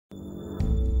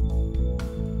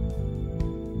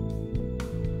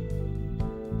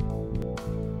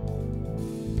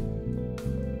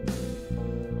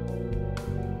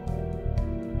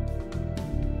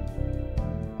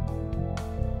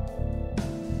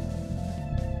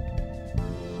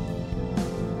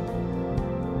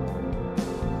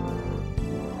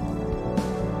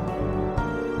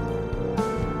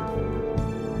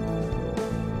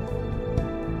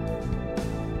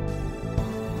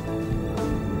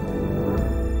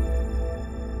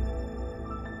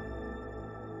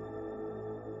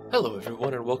Hello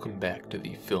everyone and welcome back to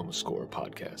the Film Score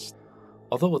podcast.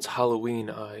 Although it's Halloween,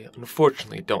 I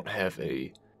unfortunately don't have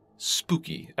a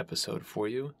spooky episode for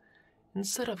you.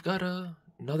 Instead, I've got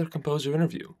another composer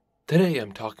interview. Today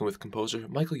I'm talking with composer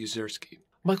Michael Yezerski.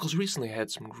 Michael's recently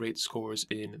had some great scores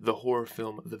in the horror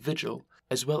film The Vigil,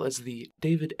 as well as the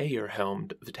David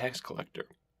Ayer-helmed The Tax Collector.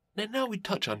 And now we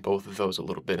touch on both of those a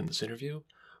little bit in this interview,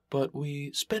 but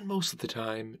we spend most of the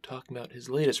time talking about his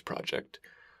latest project,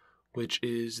 which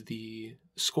is the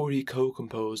score he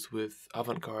co-composed with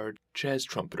avantgarde jazz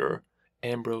trumpeter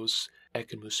Ambrose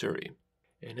Akinmusire,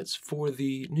 and it's for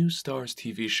the new Starz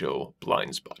TV show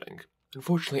Blindspotting.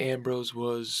 Unfortunately, Ambrose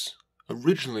was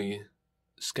originally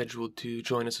scheduled to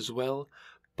join us as well,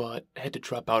 but had to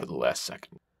drop out at the last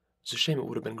second. It's a shame. It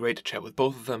would have been great to chat with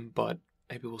both of them, but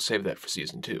maybe we'll save that for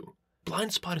season 2.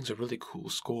 Blindspotting's a really cool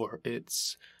score.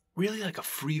 It's really like a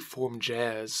free-form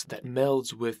jazz that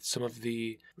melds with some of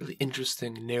the really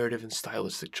interesting narrative and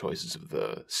stylistic choices of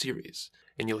the series,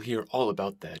 and you'll hear all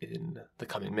about that in the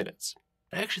coming minutes.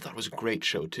 I actually thought it was a great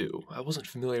show too. I wasn't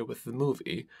familiar with the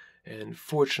movie, and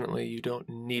fortunately you don't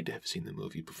need to have seen the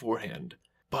movie beforehand,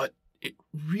 but it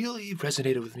really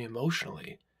resonated with me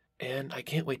emotionally, and I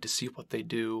can't wait to see what they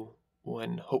do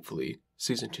when, hopefully,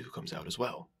 season 2 comes out as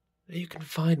well. You can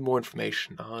find more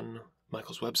information on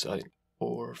Michael's website,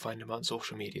 or find him on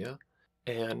social media,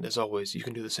 and as always, you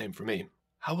can do the same for me.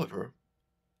 However,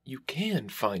 you can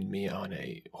find me on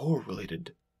a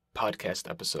horror-related podcast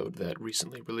episode that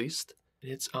recently released.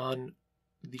 It's on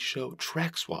the show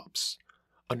Track Swaps,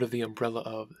 under the umbrella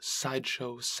of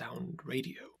Sideshow Sound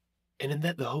Radio. And in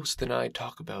that, the host and I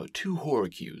talk about 2 horror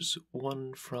cues,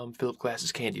 one from Philip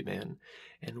Glass's Candyman,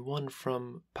 and one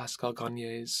from Pascal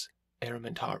Gagne's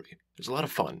Aramentari. There's a lot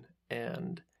of fun,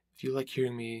 and if you like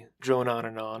hearing me drone on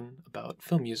and on about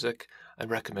film music, I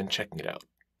recommend checking it out.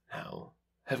 Now,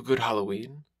 have a good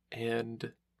Halloween,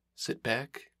 and sit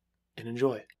back and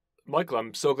enjoy. Michael,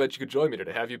 I'm so glad you could join me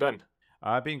today. How have you been?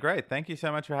 I've been great. Thank you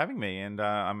so much for having me. And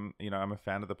I'm a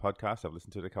fan of the podcast. I've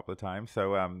listened to it a couple of times.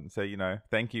 So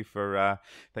thank you for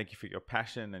your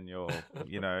passion and your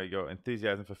your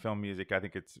enthusiasm for film music. I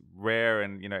think it's rare,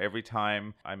 and every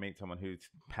time I meet someone who's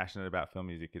passionate about film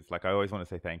music, it's like I always want to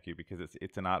say thank you, because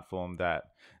it's an art form that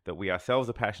we ourselves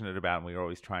are passionate about, and we're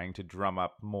always trying to drum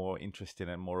up more interest in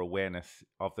and more awareness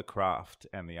of the craft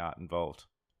and the art involved.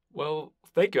 Well,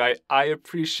 thank you. I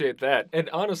appreciate that. And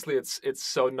honestly, it's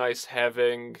so nice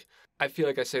having, I feel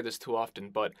like I say this too often,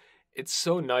 but it's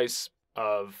so nice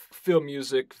of film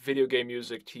music, video game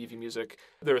music, TV music.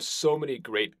 There are so many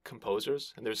great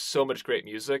composers, and there's so much great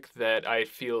music that I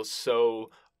feel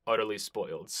so utterly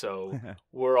spoiled. So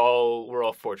we're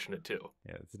all fortunate too.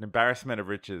 Yeah, it's an embarrassment of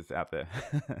riches out there.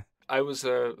 I was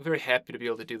very happy to be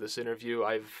able to do this interview.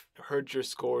 I've heard your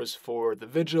scores for The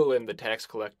Vigil and The Tax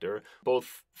Collector,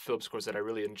 both film scores that I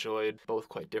really enjoyed, both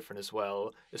quite different as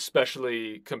well,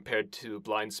 especially compared to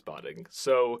Blindspotting.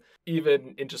 So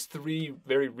even in just 3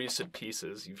 very recent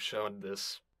pieces, you've shown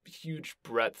this huge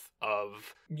breadth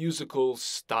of musical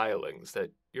stylings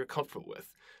that you're comfortable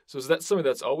with. So is that something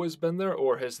that's always been there,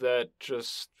 or has that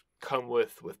just come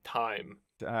with time?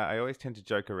 I always tend to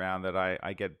joke around that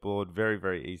I get bored very,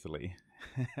 very easily.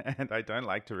 And I don't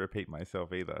like to repeat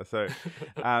myself either. So,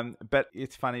 but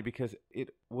it's funny because it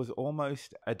was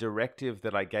almost a directive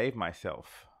that I gave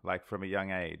myself, like from a young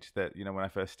age, that, when I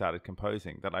first started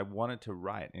composing, that I wanted to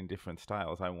write in different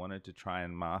styles. I wanted to try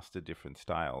and master different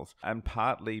styles. And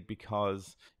partly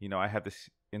because, I have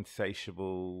this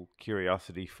insatiable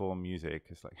curiosity for music.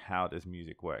 It's like, how does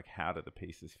music work? How do the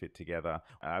pieces fit together?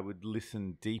 I would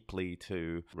listen deeply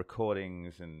to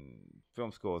recordings and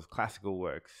film scores, classical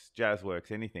works, jazz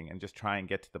works, anything, and just try and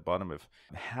get to the bottom of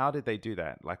how did they do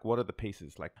that? Like, what are the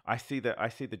pieces? Like, I see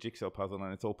the jigsaw puzzle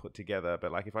and it's all put together,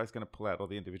 but like, if I was going to pull out all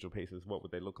the individual pieces, what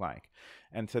would they look like?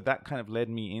 And so that kind of led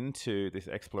me into this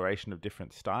exploration of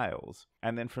different styles.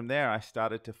 And then from there, I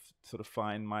started to sort of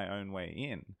find my own way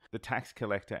in. The Tax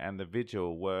Collector and The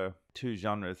Vigil were 2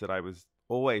 genres that I was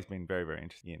always been very, very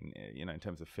interested in, in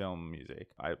terms of film music.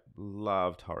 I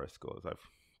loved horror scores. I've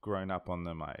grown up on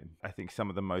them. I think some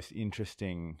of the most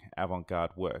interesting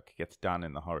avant-garde work gets done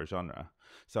in the horror genre.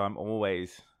 So I'm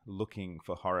always looking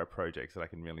for horror projects that I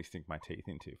can really sink my teeth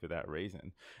into for that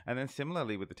reason. And then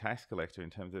similarly with The Tax Collector, in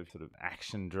terms of sort of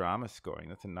action drama scoring,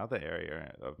 that's another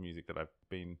area of music that I've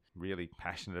been really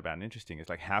passionate about and interesting. It's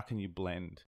like, how can you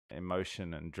blend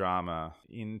emotion and drama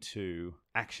into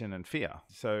action and fear?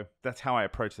 So that's how I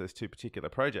approach those 2 particular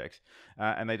projects.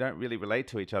 And they don't really relate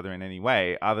to each other in any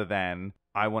way, other than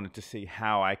I wanted to see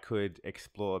how I could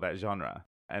explore that genre.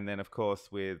 And then, of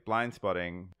course, with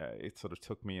Blindspotting, it sort of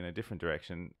took me in a different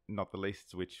direction, not the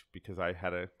least which because I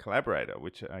had a collaborator,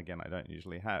 which, again, I don't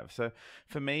usually have. So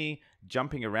for me,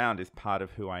 jumping around is part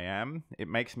of who I am. It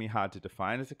makes me hard to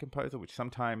define as a composer, which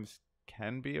sometimes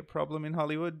can be a problem in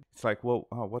Hollywood. It's like, well,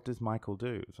 what does Michael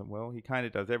do? So, well, he kind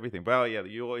of does everything. Well, yeah,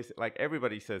 you always, like,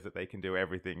 everybody says that they can do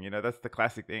everything. That's the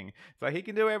classic thing. It's like, he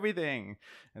can do everything.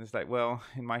 And it's like, well,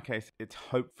 in my case, it's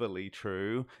hopefully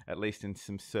true, at least in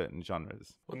some certain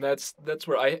genres. Well, that's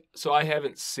where I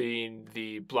haven't seen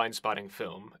the Blindspotting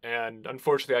film, and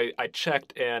unfortunately I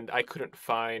checked and I couldn't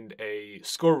find a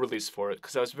score release for it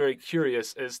because I was very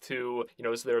curious as to,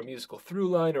 is there a musical through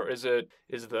line or is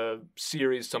the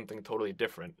series something totally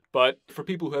different? But for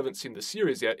people who haven't seen the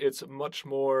series yet, it's much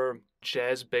more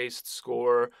jazz-based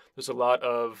score. There's a lot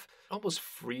of almost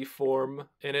free form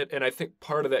in it, and I think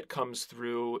part of that comes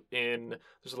through in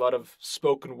there's a lot of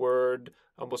spoken word,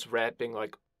 almost rapping,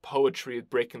 like poetry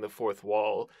breaking the fourth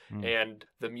wall, and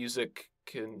the music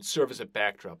can serve as a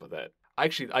backdrop of that.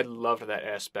 I loved that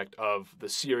aspect of the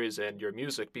series and your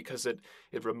music because it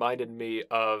reminded me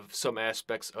of some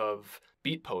aspects of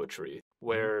beat poetry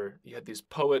where you had these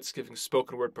poets giving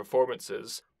spoken word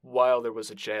performances while there was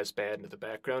a jazz band in the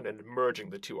background and merging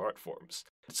the two art forms.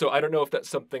 So I don't know if that's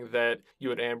something that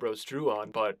you and Ambrose drew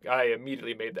on, but I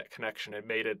immediately made that connection and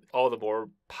made it all the more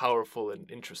powerful and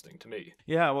interesting to me.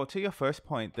 Yeah, well, to your first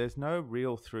point, there's no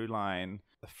real through line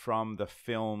from the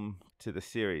film to the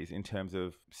series in terms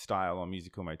of style or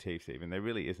musical motifs even. There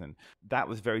really isn't. That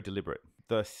was very deliberate.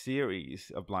 The series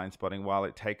of Blindspotting, while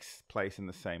it takes place in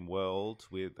the same world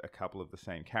with a couple of the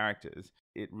same characters,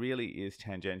 it really is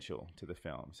tangential to the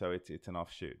film. So it's an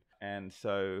offshoot. And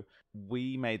so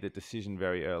we made the decision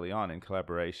very early on in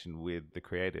collaboration with the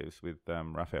creatives, with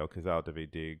Raphael Cazal,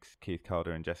 David Diggs, Keith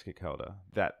Calder, and Jessica Calder,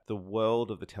 that the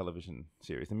world of the television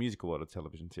series, the musical world of the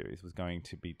television series, was going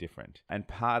to be different. And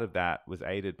part of that was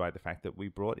aided by the fact that we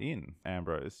brought in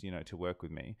Ambrose, to work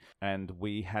with me. And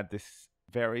we had this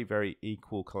very, very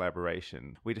equal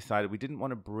collaboration. We decided we didn't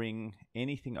want to bring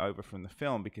anything over from the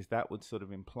film because that would sort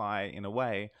of imply, in a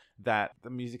way, that the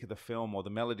music of the film or the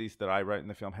melodies that I wrote in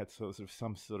the film had sort of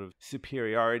some sort of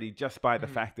superiority just by the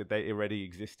fact that they already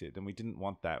existed. And we didn't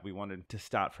want that. We wanted to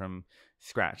start from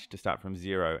scratch, to start from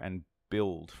zero and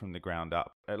build from the ground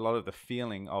up. A lot of the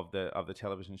feeling of the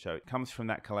television show comes from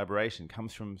that collaboration,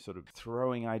 comes from sort of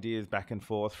throwing ideas back and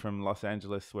forth from Los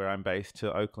Angeles, where I'm based,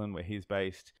 to Oakland, where he's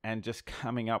based, and just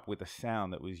coming up with a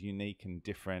sound that was unique and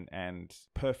different and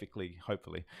perfectly,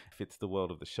 hopefully, fits the world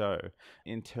of the show.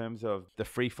 In terms of the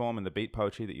free form and the beat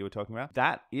poetry that you were talking about,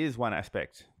 that is one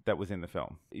aspect that was in the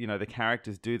film. The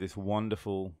characters do this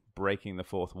wonderful breaking the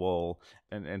fourth wall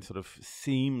and sort of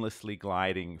seamlessly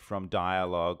gliding from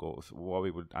dialogue, or what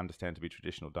we would understand to be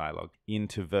traditional dialogue,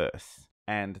 into verse.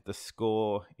 And the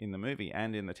score in the movie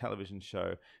and in the television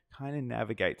show kind of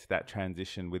navigates that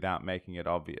transition without making it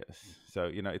obvious.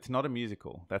 So, it's not a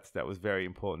musical. That was very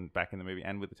important back in the movie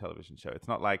and with the television show. It's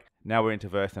not like now we're into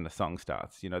verse and a song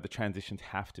starts. The transitions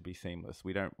have to be seamless.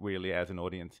 We don't really, as an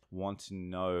audience, want to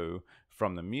know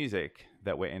from the music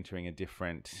that we're entering a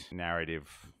different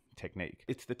narrative technique.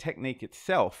 It's the technique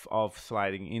itself of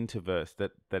sliding into verse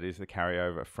that is the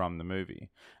carryover from the movie.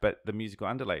 But the musical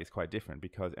underlay is quite different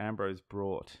because Ambrose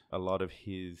brought a lot of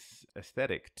his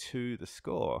aesthetic to the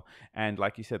score. And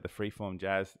like you said, the freeform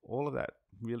jazz, all of that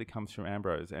really comes from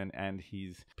Ambrose and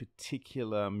his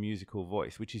particular musical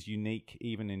voice, which is unique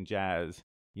even in jazz.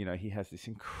 He has this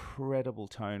incredible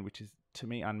tone, which is, to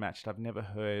me, unmatched. I've never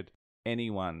heard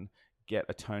anyone get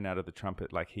a tone out of the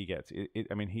trumpet like he gets. He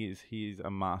is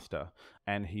a master,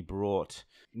 and he brought,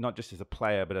 not just as a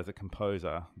player but as a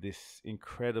composer, this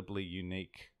incredibly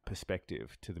unique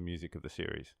perspective to the music of the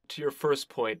series. To your first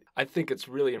point, I think it's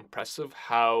really impressive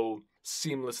how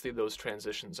seamlessly those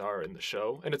transitions are in the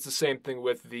show. And it's the same thing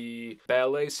with the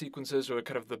ballet sequences, or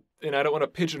kind of and I don't want to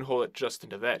pigeonhole it just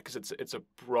into that because it's a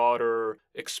broader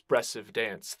expressive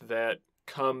dance that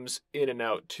comes in and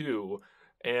out too.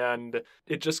 And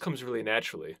it just comes really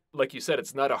naturally. Like you said,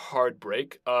 it's not a hard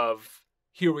break of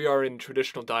here we are in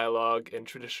traditional dialogue and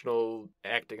traditional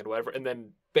acting and whatever, and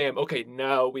then bam, okay,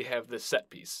 now we have this set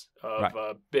piece of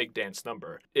a big dance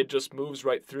number. It just moves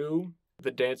right through. The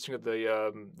dancing of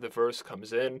the verse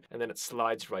comes in, and then it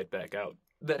slides right back out.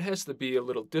 That has to be a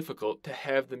little difficult to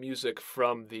have the music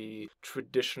from the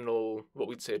traditional, what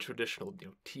we'd say a traditional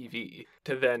TV,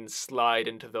 to then slide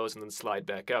into those and then slide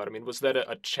back out. Was that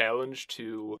a challenge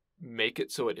to make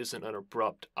it so it isn't an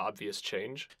abrupt, obvious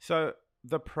change? So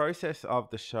the process of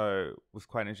the show was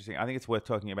quite interesting. I think it's worth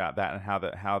talking about that and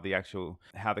how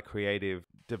the creative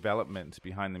development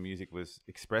behind the music was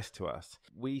expressed to us.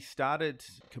 We started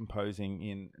composing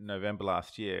in November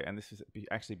last year, and this was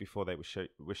actually before they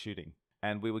were shooting.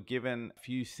 And we were given a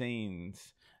few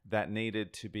scenes that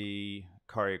needed to be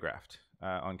choreographed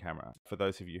on camera. For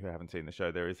those of you who haven't seen the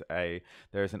show, there is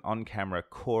an on-camera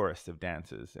chorus of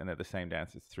dancers, and they're the same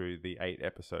dancers through the 8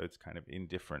 episodes, kind of in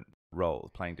different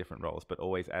roles, playing different roles, but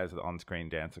always as the on-screen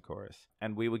dancer chorus.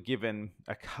 And we were given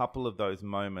a couple of those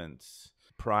moments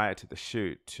prior to the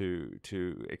shoot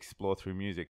to explore through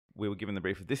music. We were given the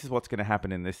brief of, this is what's going to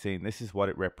happen in this scene. This is what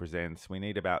it represents. We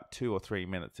need about 2 or 3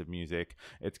 minutes of music.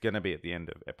 It's going to be at the end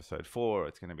of episode 4.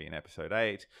 It's going to be in episode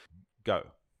 8. Go.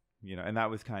 And that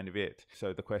was kind of it.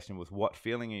 So the question was, what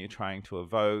feeling are you trying to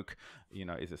evoke?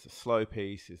 Is this a slow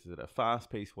piece? Is it a fast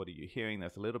piece? What are you hearing?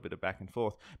 There's a little bit of back and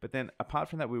forth. But then apart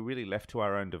from that, we were really left to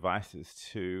our own devices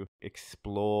to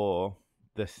explore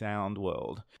the sound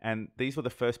world. And these were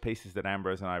the first pieces that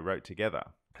Ambrose and I wrote together.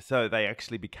 So they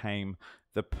actually became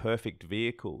the perfect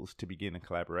vehicles to begin a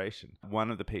collaboration. One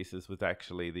of the pieces was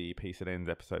actually the piece that ends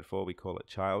episode 4. We call it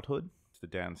Childhood. It's the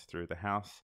dance through the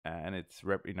house. And it's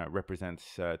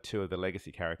represents 2 of the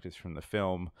legacy characters from the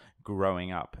film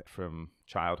growing up from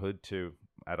childhood to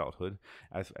adulthood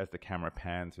as the camera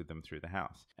pans with them through the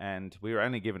house. And we were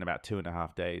only given about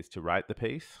 2.5 days to write the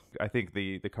piece. I think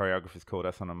the choreographers called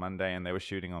us on a Monday and they were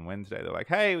shooting on Wednesday. They're like,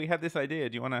 hey, we have this idea.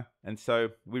 Do you want to? And so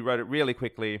we wrote it really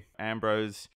quickly.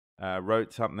 Ambrose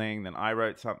wrote something, then I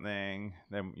wrote something,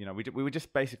 then we were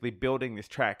just basically building this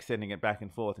track, sending it back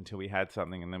and forth until we had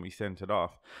something, and then we sent it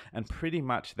off. And pretty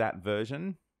much that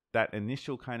version, that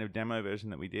initial kind of demo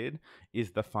version that we did, is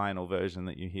the final version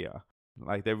that you hear.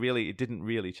 Like it didn't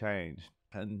really change.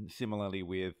 And similarly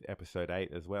with episode 8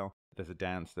 as well, there's a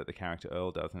dance that the character Earl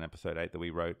does in episode 8 that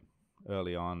we wrote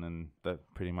early on, and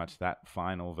pretty much that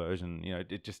final version,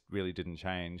 it just really didn't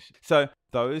change. So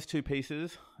those 2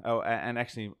 pieces, and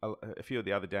actually a few of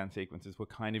the other dance sequences were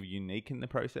kind of unique in the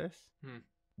process.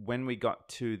 When we got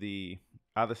to the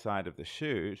other side of the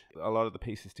shoot, a lot of the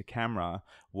pieces to camera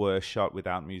were shot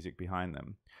without music behind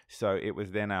them. So it was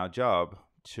then our job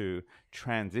to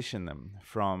transition them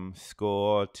from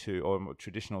score or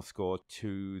traditional score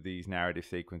to these narrative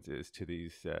sequences, to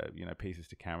these pieces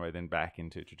to camera, then back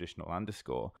into traditional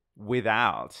underscore,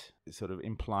 without sort of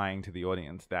implying to the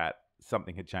audience that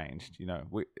something had changed.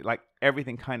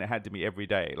 Everything kind of had to be every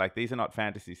day. Like, these are not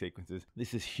fantasy sequences.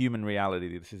 This is human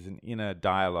reality. This is an inner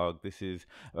dialogue. This is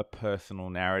a personal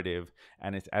narrative,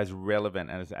 and it's as relevant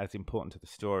and as important to the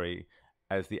story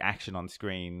as the action on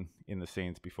screen in the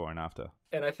scenes before and after.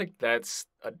 And I think that's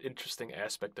an interesting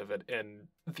aspect of it, and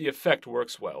the effect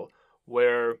works well,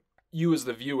 where you as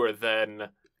the viewer then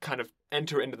kind of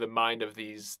enter into the mind of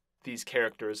these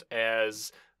characters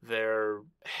as they're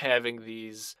having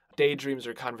these daydreams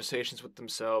or conversations with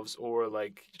themselves, or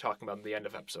like you're talking about in the end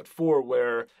of episode 4,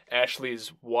 where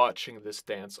Ashley's watching this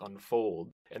dance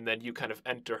unfold, and then you kind of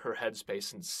enter her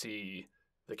headspace and see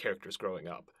the characters growing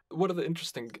up. One of the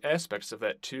interesting aspects of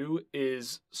that, too,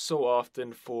 is so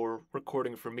often for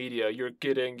recording for media, you're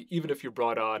getting, even if you're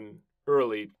brought on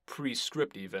early,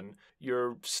 pre-script even,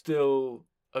 you're still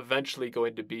eventually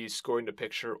going to be scoring the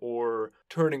picture or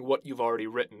turning what you've already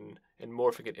written and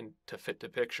morphing it into fit the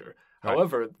picture. Right.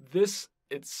 However, it's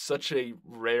such a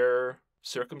rare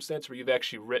circumstance where you've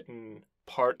actually written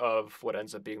part of what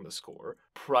ends up being the score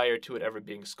prior to it ever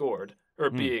being scored or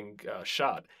being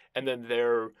shot, and then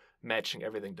they're matching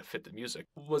everything to fit the music.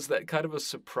 Was that kind of a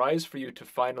surprise for you to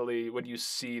finally, when you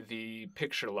see the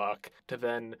picture lock, to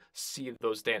then see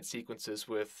those dance sequences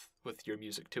with your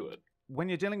music to it? When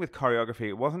you're dealing with choreography,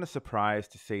 it wasn't a surprise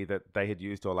to see that they had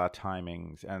used all our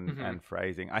timings and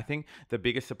phrasing. I think the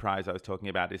biggest surprise I was talking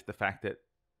about is the fact that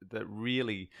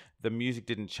really the music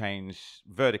didn't change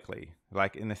vertically,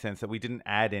 like in the sense that we didn't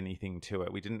add anything to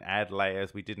it. We didn't add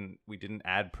layers. We didn't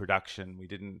add production. We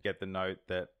didn't get the note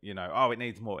that, it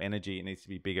needs more energy. It needs to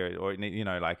be bigger, or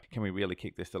can we really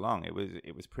kick this along?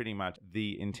 It was pretty much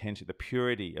the intention, the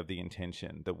purity of the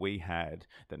intention that we had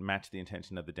that matched the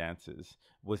intention of the dancers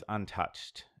was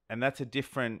untouched. And that's a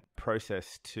different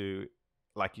process to,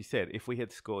 like you said, if we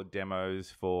had scored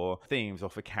demos for themes or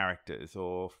for characters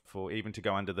or for even to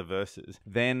go under the verses,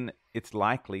 then it's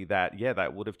likely that,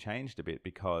 that would have changed a bit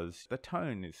because the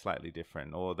tone is slightly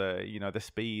different, or the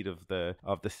speed of the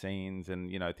scenes,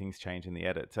 and, things change in the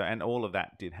edit. So, and all of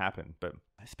that did happen. But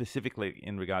specifically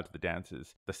in regard to the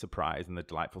dancers, the surprise and the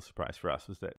delightful surprise for us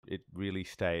was that it really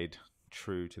stayed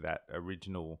true to that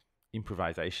original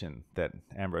improvisation that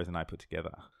Ambrose and I put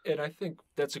together. And I think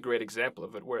that's a great example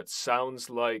of it, where it sounds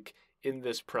like in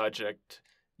this project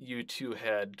you two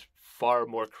had far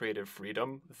more creative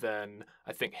freedom than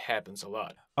I think happens a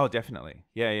lot. Oh, definitely.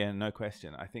 Yeah, no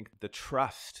question. I think the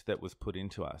trust that was put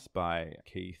into us by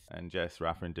Keith and Jess,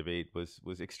 Rafa and David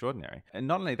was extraordinary. And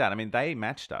not only that, I mean, they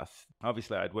matched us.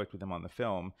 Obviously, I'd worked with them on the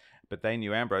film, but they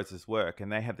knew Ambrose's work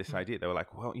and they had this idea. They were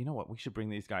like, well, you know what? We should bring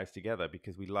these guys together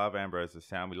because we love Ambrose's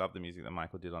sound. We love the music that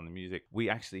Michael did on the music. We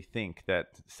actually think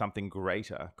that something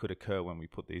greater could occur when we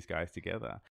put these guys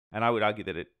together. And I would argue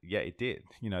that it did.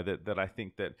 You know, that I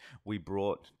think that we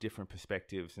brought different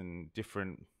perspectives and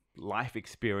different life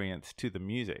experience to the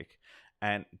music.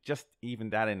 And just even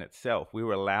that in itself, we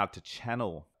were allowed to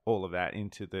channel all of that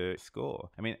into the score.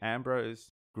 I mean,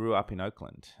 Ambrose grew up in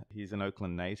Oakland. He's an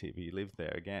Oakland native. He lived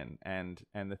there again. And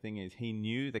the thing is, he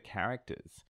knew the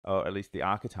characters, or at least the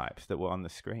archetypes that were on the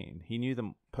screen. He knew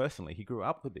them personally. He grew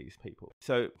up with these people.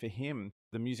 So for him,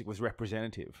 the music was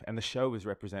representative and the show was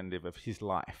representative of his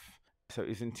life. So it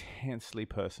was intensely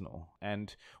personal.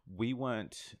 And we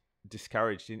weren't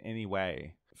discouraged in any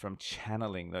way from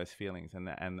channeling those feelings and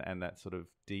that sort of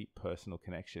deep personal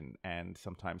connection and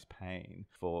sometimes pain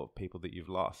for people that you've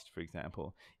lost, for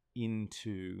example,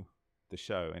 into the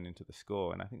show and into the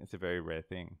score. And I think that's a very rare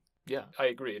thing. Yeah, I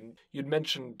agree. And you'd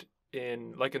mentioned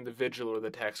in the Vigil or the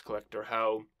Tax Collector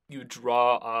how you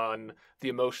draw on the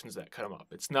emotions that come up.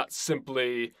 It's not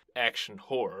simply action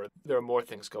horror. There are more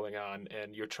things going on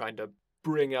and you're trying to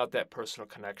bring out that personal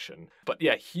connection. But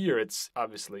yeah, here it's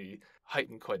obviously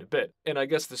heightened quite a bit. And I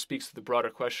guess this speaks to the broader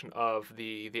question of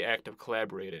the act of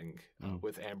collaborating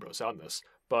with Ambrose on this.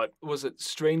 But was it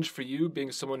strange for you,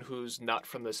 being someone who's not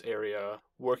from this area,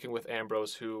 working with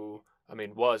Ambrose, who, I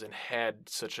mean, was and had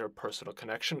such a personal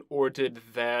connection? Or did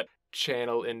that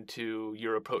channel into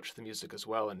your approach to the music as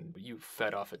well, and you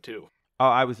fed off it too? Oh,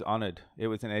 I was honored. It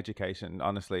was an education,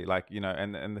 honestly. Like, you know,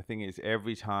 and the thing is,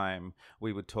 every time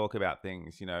we would talk about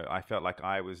things, you know, I felt like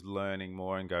I was learning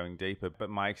more and going deeper,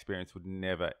 but my experience would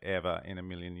never, ever in a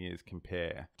million years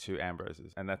compare to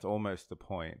Ambrose's. And that's almost the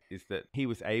point, is that he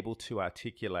was able to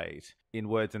articulate in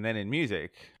words and then in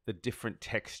music the different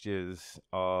textures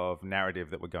of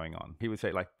narrative that were going on. He would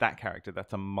say, like, that character,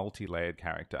 that's a multi-layered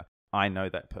character. I know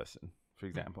that person, for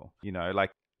example. You know,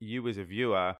 like, you as a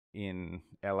viewer in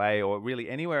LA or really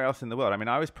anywhere else in the world. I mean,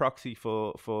 I was proxy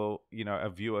for you know, a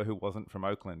viewer who wasn't from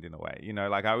Oakland in a way. You know,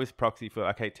 like, I was proxy for,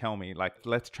 okay, tell me, like,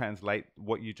 let's translate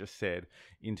what you just said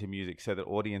into music so that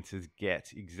audiences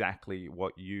get exactly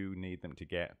what you need them to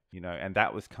get, you know. And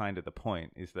that was kind of the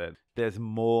point, is that there's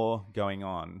more going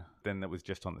on than that was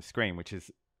just on the screen, which is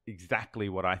exactly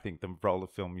what I think the role of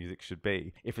film music should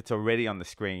be. If it's already on the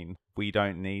screen, we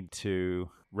don't need to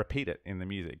repeat it in the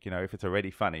music. You know, if it's already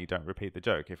funny, don't repeat the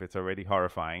joke. If it's already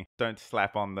horrifying, don't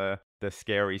slap on the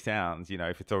scary sounds, you know,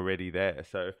 if it's already there.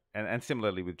 So, and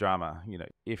similarly with drama, you know,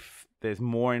 if there's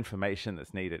more information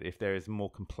that's needed, if there is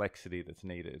more complexity that's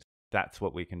needed, that's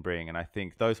what we can bring. And I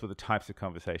think those were the types of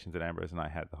conversations that Ambrose and I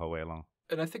had the whole way along.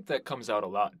 And I think that comes out a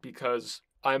lot because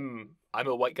I'm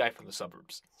a white guy from the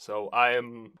suburbs, so I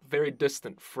am very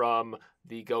distant from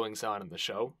the goings-on in the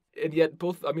show. And yet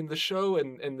both, I mean, the show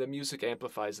and the music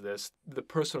amplifies this, the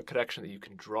personal connection that you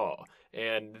can draw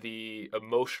and the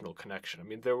emotional connection. I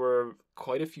mean, there were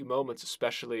quite a few moments,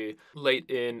 especially late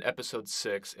in episode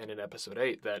 6 and in episode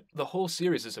 8, that the whole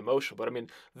series is emotional, but I mean,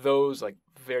 those like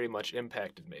very much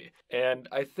impacted me. And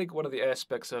I think one of the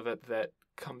aspects of it that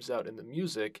comes out in the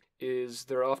music is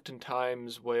there are often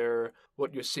times where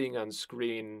what you're seeing on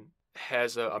screen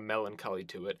has a melancholy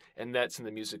to it, and that's in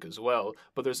the music as well.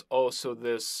 But there's also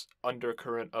this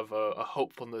undercurrent of a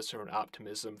hopefulness or an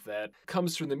optimism that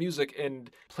comes through the music and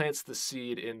plants the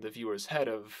seed in the viewer's head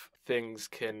of things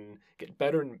can get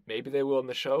better, and maybe they will in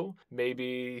the show,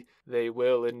 maybe they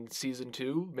will in season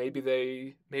 2, maybe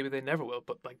they never will,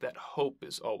 but like that hope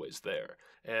is always there.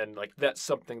 And like that's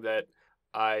something that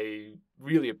I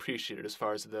really appreciated as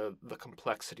far as the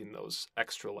complexity in those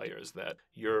extra layers that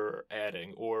you're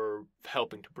adding or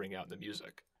helping to bring out in the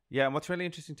music. Yeah, and what's really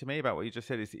interesting to me about what you just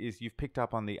said is you've picked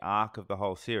up on the arc of the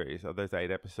whole series, of those 8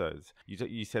 episodes.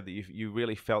 You said that you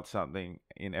really felt something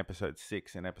in episode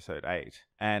 6 and episode 8.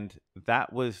 And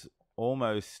that was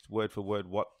almost word for word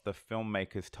what the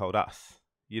filmmakers told us,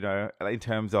 you know, in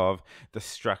terms of the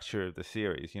structure of the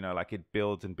series. You know, like it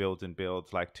builds and builds and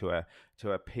builds, like to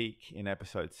a peak in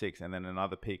episode 6 and then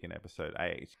another peak in episode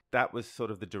 8. That was sort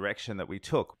of the direction that we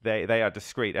took. They are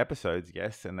discrete episodes,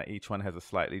 yes, and each one has a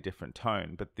slightly different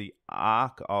tone, but the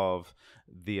arc of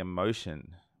the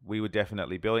emotion we were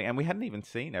definitely building, and we hadn't even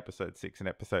seen episode 6 and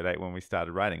episode 8 when we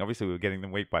started writing. Obviously we were getting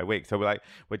them week by week, so we're like,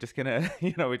 we're just gonna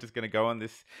we're just gonna go on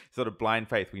this sort of blind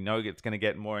faith. We know it's going to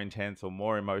get more intense or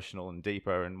more emotional and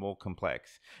deeper and more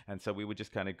complex, and so we were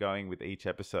just kind of going with each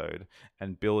episode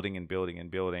and building and building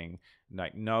and building,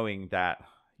 like knowing that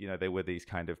there were these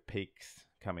kind of peaks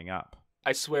coming up.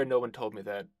 I swear no one told me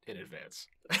that in advance.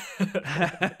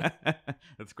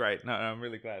 That's great. No, I'm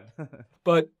really glad.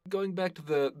 But going back to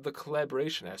the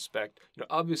collaboration aspect,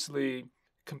 obviously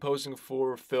composing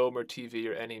for film or TV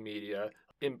or any media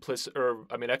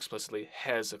explicitly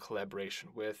has a collaboration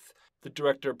with the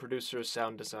director, producer,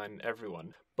 sound design,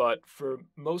 everyone. But for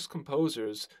most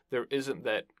composers, there isn't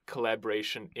that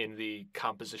collaboration in the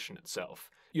composition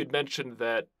itself. You'd mentioned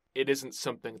that it isn't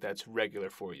something that's regular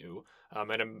for you,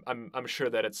 and I'm sure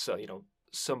that it's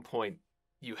some point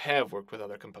you have worked with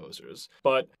other composers.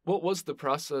 But what was the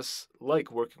process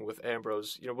like working with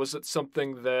Ambrose? Was it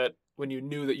something that when you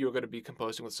knew that you were going to be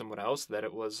composing with someone else, that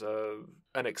it was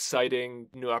an exciting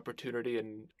new opportunity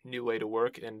and new way to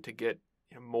work and to get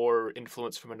more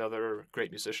influence from another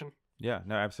great musician? Yeah,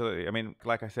 no, absolutely. I mean,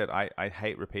 like I said, I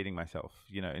hate repeating myself,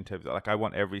 in terms of I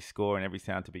want every score and every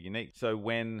sound to be unique. So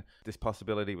when this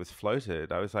possibility was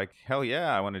floated, I was like, hell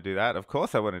yeah, I want to do that. Of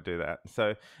course I want to do that.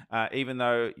 So even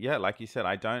though, yeah, like you said,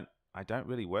 I don't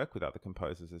really work with other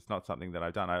composers. It's not something that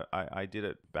I've done. I did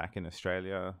it back in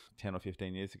Australia 10 or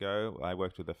 15 years ago. I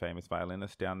worked with a famous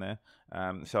violinist down there.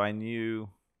 So I knew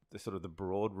the sort of the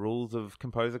broad rules of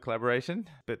composer collaboration,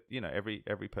 but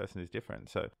every person is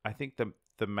different. So I think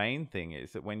the main thing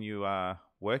is that when you are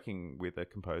working with a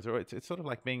composer, it's sort of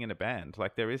like being in a band.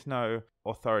 Like there is no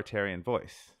authoritarian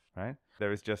voice, right?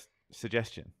 There is just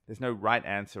suggestion. There's no right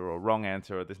answer or wrong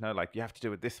answer, or there's no you have to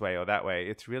do it this way or that way.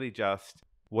 It's really just,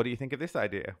 what do you think of this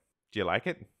idea? Do you like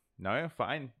it? No,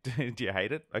 fine. Do you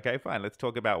hate it? Okay, fine. Let's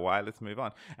talk about why. Let's move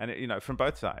on. And from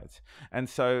both sides. And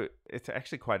so it's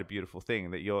actually quite a beautiful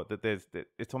thing that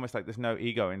it's almost like there's no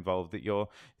ego involved. That you're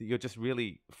just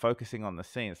really focusing on the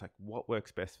scene. It's like, what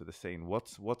works best for the scene?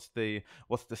 What's the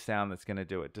sound that's going to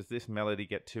do it? Does this melody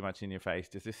get too much in your face?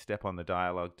 Does this step on the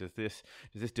dialogue? Does this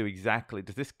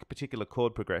particular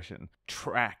chord progression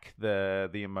track the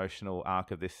emotional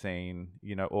arc of this scene?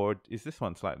 Or is this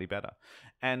one slightly better?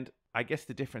 And I guess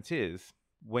the difference is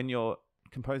when you're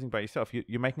composing by yourself,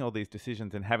 you're making all these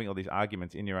decisions and having all these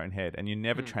arguments in your own head, and you're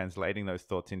never translating those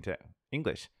thoughts into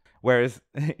English. Whereas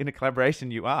in a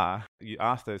collaboration, you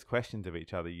ask those questions of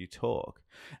each other, you talk.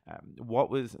 What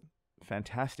was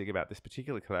fantastic about this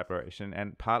particular collaboration,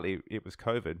 and partly it was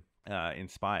COVID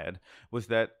inspired, was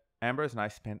that Ambrose and I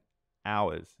spent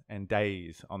hours and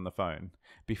days on the phone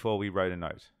before we wrote a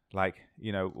note.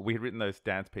 We had written those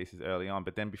dance pieces early on,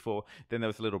 but then there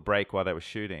was a little break while they were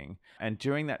shooting. And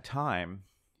during that time,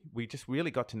 we just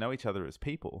really got to know each other as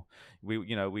people.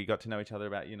 We got to know each other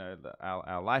about,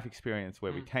 our life experience,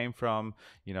 where we came from.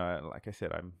 Like I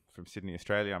said, I'm from Sydney,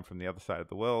 Australia. I'm from the other side of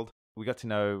the world. We got to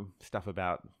know stuff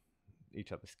about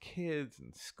each other's kids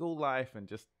and school life and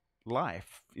just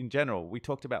life in general. We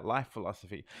talked about life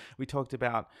philosophy. We talked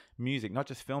about music, not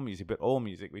just film music, but all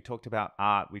music. We talked about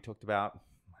art. We talked about,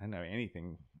 I don't know,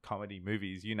 anything, comedy,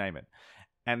 movies, you name it.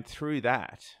 And through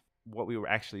that, what we were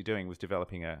actually doing was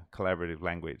developing a collaborative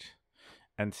language.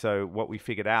 And so what we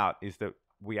figured out is that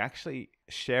we actually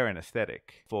share an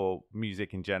aesthetic for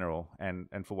music in general and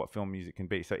for what film music can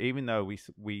be. So even though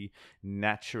we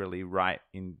naturally write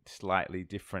in slightly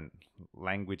different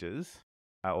languages,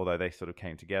 although they sort of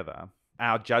came together,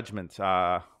 our judgments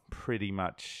are pretty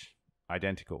much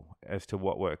identical as to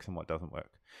what works and what doesn't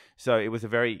work. So it was a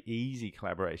very easy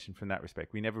collaboration from that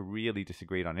respect. We never really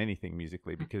disagreed on anything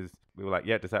musically because we were like,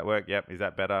 yeah, does that work? Yep. Is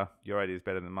that better? Your idea is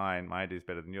better than mine. My idea is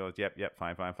better than yours. Yep.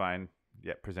 Fine.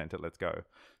 Yep. Present it. Let's go.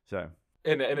 So.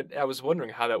 I was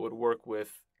wondering how that would work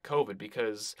with COVID,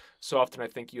 because so often I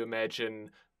think you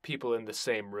imagine people in the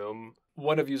same room.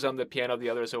 One of you's on the piano, the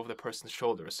other is over the person's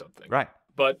shoulder or something. Right.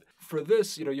 But for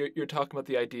this, you're talking about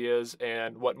the ideas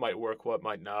and what might work, what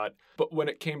might not. But when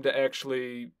it came to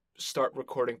actually start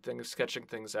recording things, sketching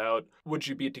things out, would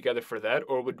you be together for that?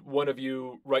 Or would one of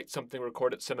you write something,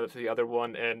 record it, send it to the other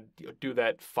one, and do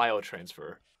that file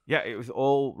transfer? Yeah, it was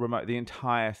all remote. The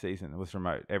entire season was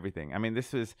remote, everything. I mean,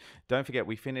 don't forget,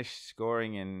 we finished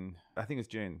scoring in I think it was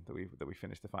June that we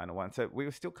finished the final one. So we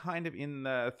were still kind of in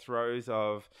the throes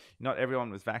of, not everyone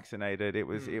was vaccinated. It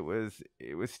was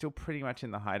still pretty much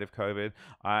in the height of COVID.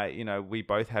 We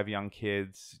both have young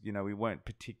kids. We weren't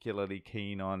particularly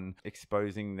keen on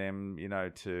exposing them,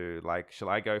 to like, shall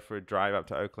I go for a drive up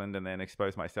to Oakland and then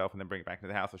expose myself and then bring it back to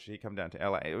the house, or should he come down to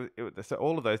LA? So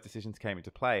all of those decisions came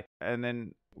into play. And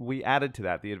then we added to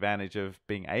that the advantage of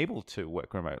being able to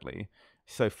work remotely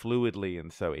so fluidly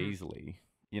and so easily.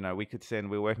 We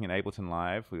were working in Ableton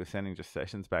Live. We were sending just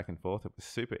sessions back and forth. It was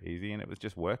super easy and it was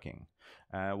just working.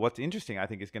 What's interesting, I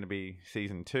think, is going to be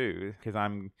season 2, because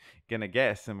I'm going to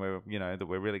guess, and that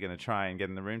we're really going to try and get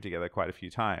in the room together quite a few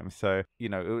times. So, it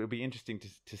would be interesting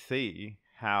to see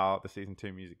how the season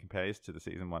 2 music compares to the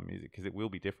season 1 music, because it will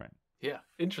be different. Yeah,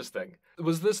 interesting.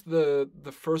 Was this the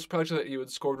first project that you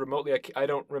had scored remotely? I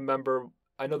don't remember.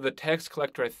 I know the Tax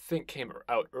Collector, I think, came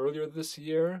out earlier this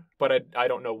year, but I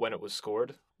don't know when it was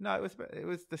scored. No, it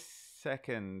was the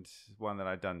second one that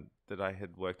I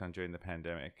had worked on during the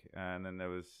pandemic, and then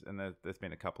there's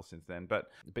been a couple since then. But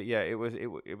yeah, it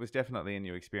was definitely a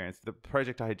new experience. The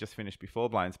project I had just finished before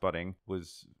Blindspotting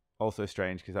was also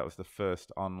strange, because that was the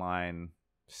first online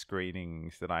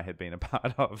screenings that I had been a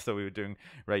part of. So we were doing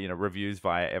reviews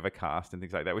via Evercast and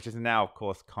things like that, which is now of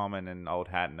course common and old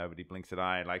hat, and nobody blinks an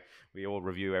eye. Like, we all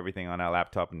review everything on our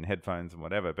laptop and headphones and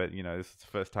whatever. But this is the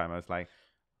first time I was like,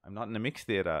 I'm not in a mixed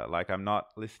theater. Like, I'm not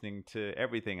listening to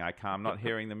everything. I'm not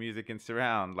hearing the music in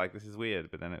surround. Like, this is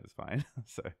weird. But then it was fine.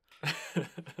 So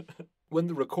when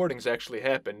the recordings actually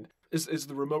happened, is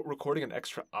the remote recording an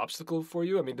extra obstacle for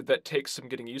you? I mean, did that take some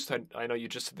getting used to? I know you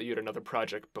just said that you had another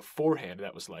project beforehand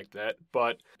that was like that,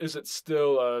 but is it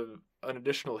still an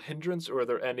additional hindrance, or are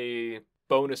there any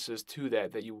bonuses to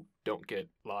that you don't get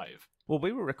live? Well,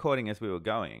 we were recording as we were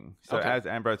going. So as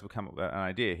Ambrose would come up with an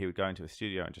idea, he would go into a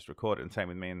studio and just record it. And same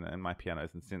with me and my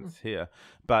pianos and synths here.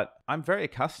 But I'm very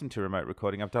accustomed to remote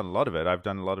recording. I've done a lot of it. I've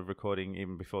done a lot of recording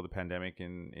even before the pandemic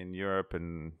in Europe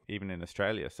and even in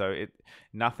Australia. So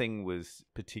nothing was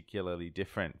particularly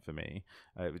different for me.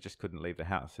 It just couldn't leave the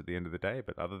house at the end of the day.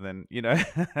 But other than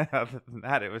other than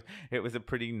that, it was a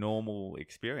pretty normal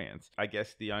experience. I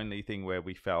guess the only thing where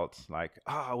we felt like,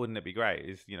 wouldn't it be great,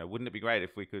 is wouldn't it be great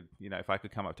if we could if I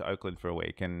could come up to Oakland for a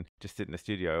week and just sit in the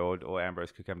studio, or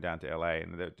Ambrose could come down to LA,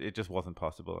 and it just wasn't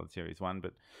possible on Series 1,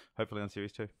 but hopefully on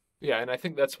Series 2. Yeah, and I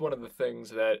think that's one of the things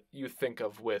that you think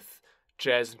of with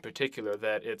jazz in particular,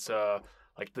 that it's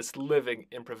like this living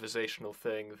improvisational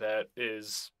thing that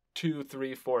is 2,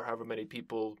 3, 4, however many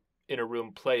people in a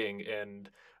room playing, and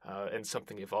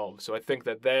something evolves. So I think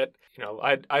that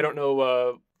I don't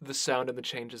know the sound and the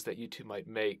changes that you two might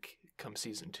make come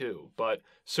season 2, but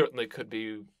certainly could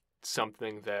be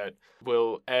something that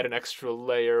will add an extra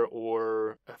layer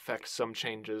or affect some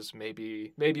changes,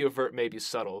 maybe overt, maybe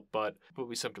subtle, but will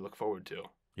be something to look forward to.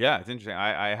 Yeah, it's interesting.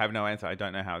 I have no answer. I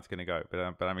don't know how it's going to go,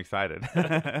 but I'm excited.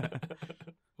 Well,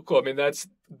 cool. I mean, that's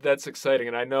exciting,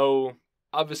 and I know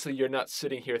obviously you're not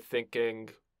sitting here thinking,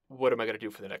 what am I going to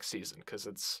do for the next season? Because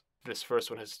this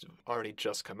first one has already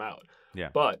just come out. Yeah.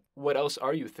 But what else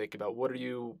are you thinking about? What are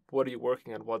you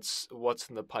working on? What's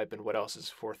in the pipe, and what else is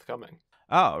forthcoming?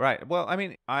 Oh, right. Well, I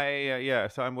mean,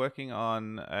 so I'm working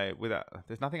on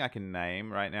there's nothing I can name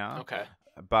right now. Okay.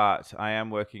 But I am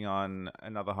working on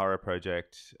another horror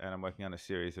project, and I'm working on a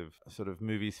series of sort of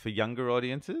movies for younger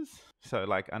audiences, so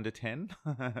like under 10.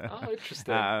 Oh,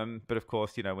 interesting. But of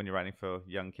course, when you're writing for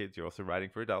young kids, you're also writing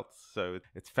for adults, so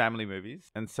it's family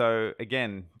movies. And so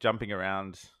again, jumping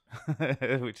around,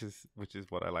 which is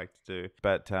what I like to do.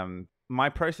 But my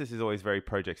process is always very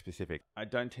project specific. I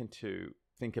don't tend to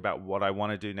think about what I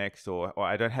want to do next, or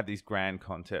I don't have these grand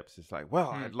concepts. It's like,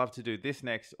 well, I'd love to do this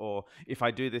next, or if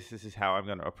I do this is how I'm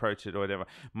going to approach it, or whatever.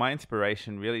 My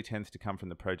inspiration really tends to come from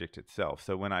the project itself.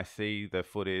 So when I see the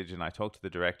footage and I talk to the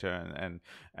director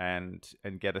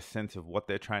and get a sense of what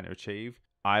they're trying to achieve,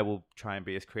 I will try and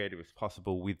be as creative as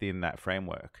possible within that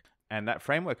framework. And that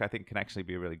framework, I think, can actually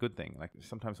be a really good thing. Like,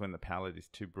 sometimes when the palette is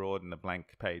too broad and the blank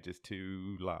page is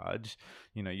too large,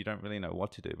 you don't really know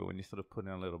what to do. But when you sort of put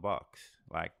in a little box,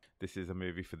 like, this is a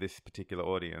movie for this particular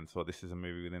audience, or this is a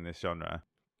movie within this genre,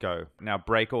 go. Now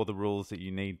break all the rules that you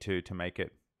need to make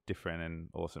it different and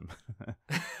awesome.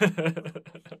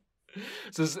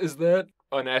 So is that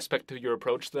an aspect to your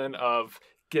approach then, of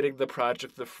getting the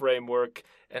project, the framework,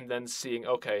 and then seeing,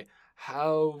 okay,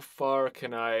 how far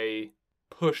can I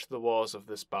push the walls of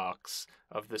this box,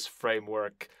 of this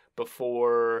framework,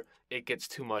 before it gets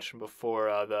too much and before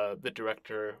the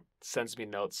director sends me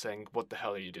notes saying, "What the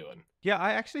hell are you doing?" Yeah,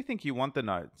 I actually think you want the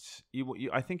notes.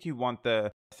 I think you want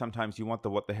sometimes you want the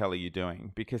what the hell are you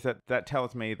doing? Because that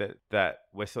tells me that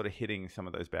we're sort of hitting some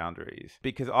of those boundaries.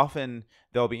 Because often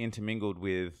they'll be intermingled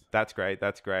with that's great,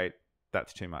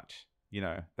 that's too much,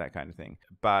 that kind of thing.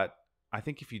 But I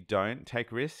think if you don't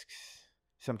take risks,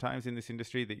 sometimes in this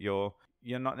industry, that you're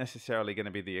not necessarily going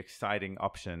to be the exciting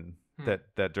option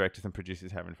that directors and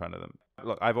producers have in front of them.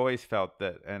 Look, I've always felt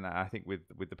that, and I think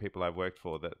with the people I've worked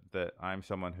for, that I'm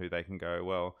someone who they can go,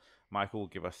 well, Michael will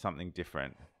give us something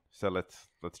different, so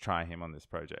let's try him on this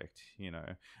project,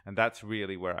 and that's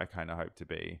really where I kind of hope to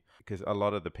be, because a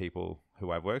lot of the people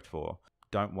who I've worked for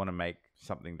don't want to make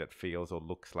something that feels or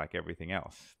looks like everything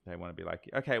else. They want to be like,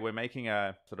 okay, we're making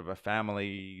a sort of a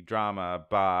family drama,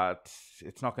 but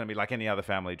it's not going to be like any other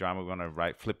family drama. We want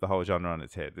to flip the whole genre on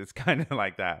its head. It's kind of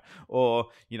like that. Or,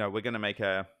 we're going to make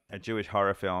a Jewish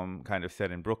horror film kind of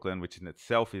set in Brooklyn, which in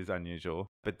itself is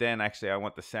unusual. But then actually I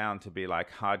want the sound to be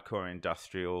like hardcore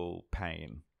industrial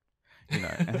pain,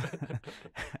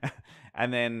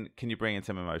 and then can you bring in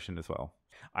some emotion as well?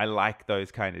 I like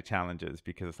those kind of challenges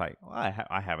because it's like, well,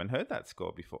 I haven't heard that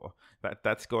score before.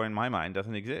 That score in my mind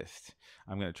doesn't exist.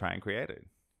 I'm going to try and create it,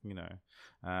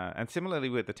 and similarly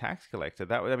with The Tax Collector,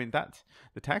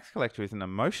 The Tax Collector is an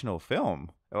emotional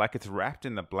film. Like, it's wrapped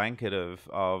in the blanket of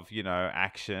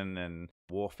action and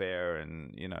warfare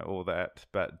and all that.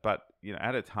 But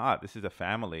at its heart, this is a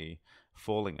family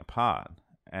falling apart.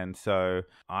 And so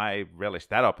I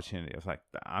relished that opportunity. I was like,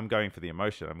 I'm going for the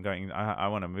emotion. I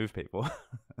want to move people.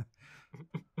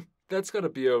 That's got to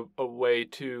be a way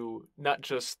to not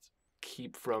just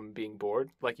keep from being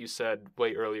bored, like you said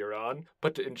way earlier on,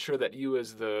 but to ensure that you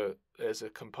as a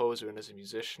composer and as a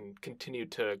musician continue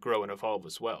to grow and evolve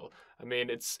as well. I mean,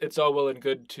 it's all well and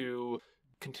good to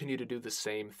continue to do the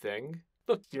same thing.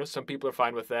 Look, some people are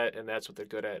fine with that, and that's what they're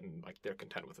good at, and like they're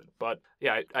content with it. But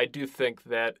yeah, I do think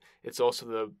that it's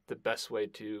also the best way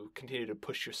to continue to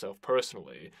push yourself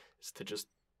personally is to just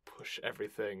push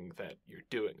everything that you're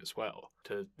doing as well,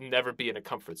 to never be in a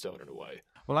comfort zone in a way.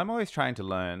 Well, I'm always trying to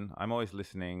learn. I'm always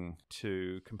listening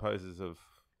to composers of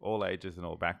all ages and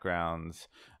all backgrounds,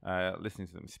 listening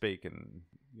to them speak and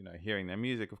hearing their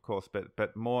music, of course,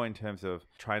 but more in terms of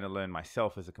trying to learn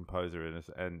myself as a composer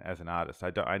and as an artist.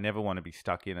 I never want to be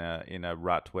stuck in a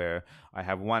rut where I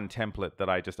have one template that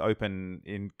I just open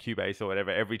in Cubase or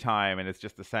whatever every time, and it's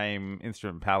just the same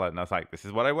instrument palette. And I was like, this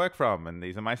is what I work from, and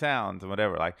these are my sounds and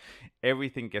whatever. Like,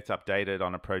 everything gets updated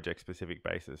on a project-specific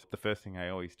basis. The first thing I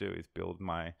always do is build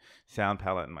my sound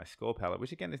palette and my score palette,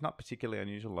 which again is not particularly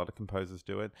unusual. A lot of composers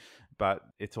do it, but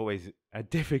it's always a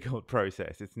difficult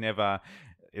process. It's never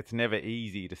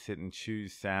easy to sit and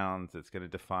choose sounds that's going to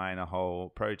define a whole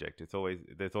project.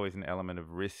 There's always an element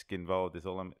of risk involved.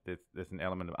 There's an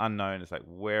element of unknown. It's like,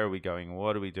 where are we going?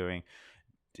 What are we doing?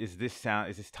 Is this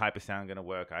type of sound going to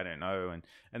work? I don't know.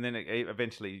 And then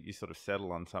eventually you sort of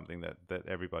settle on something that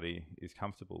everybody is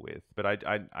comfortable with. But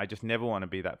I just never want to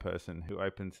be that person who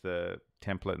opens the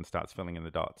template and starts filling in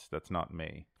the dots. That's not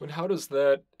me. And how does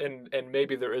that, and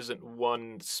maybe there isn't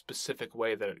one specific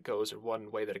way that it goes or one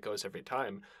way that it goes every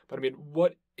time, but I mean,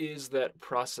 what is that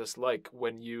process like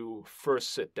when you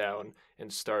first sit down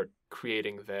and start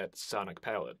creating that sonic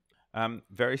palette?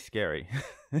 Very scary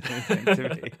to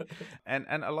me.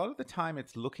 And a lot of the time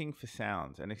it's looking for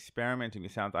sounds and experimenting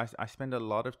with sounds. I spend a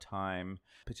lot of time,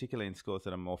 particularly in scores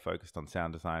that are more focused on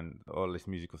sound design, or at least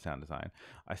musical sound design.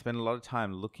 I spend a lot of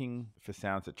time looking for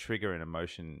sounds that trigger an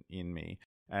emotion in me.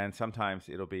 And sometimes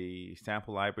it'll be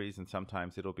sample libraries, and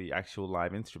sometimes it'll be actual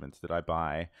live instruments that I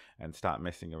buy and start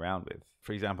messing around with.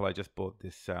 For example, I just bought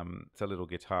this, it's a little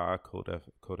guitar called a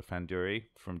Fanduri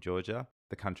from Georgia,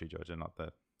 the country Georgia, not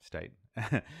the state.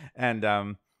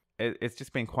 And it's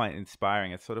just been quite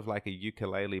inspiring. It's sort of like a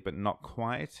ukulele, but not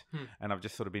quite. And I've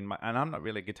just sort of been, and I'm not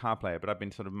really a guitar player, but I've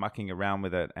been sort of mucking around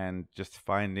with it and just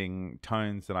finding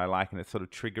tones that I like, and it's sort of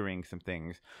triggering some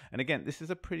things. And again, this is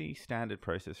a pretty standard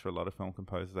process for a lot of film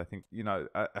composers. I think,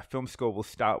 a film score will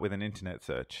start with an internet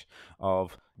search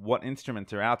of what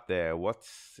instruments are out there,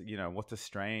 what's a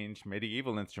strange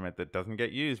medieval instrument that doesn't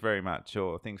get used very much,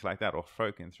 or things like that, or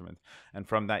folk instruments. And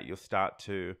from that, you'll start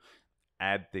to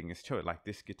add things to it, like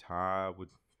this guitar would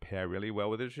pair really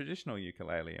well with a traditional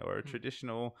ukulele or a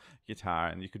traditional guitar,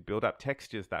 and you could build up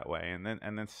textures that way, and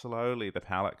then slowly the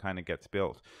palette kind of gets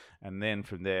built. And then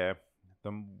from there,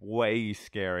 the way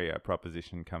scarier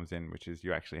proposition comes in, which is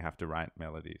you actually have to write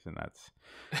melodies, and that's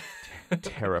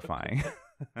terrifying.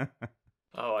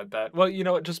 Oh, I bet. Well, you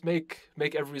know what? Just make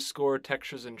every score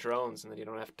textures and drones, and then you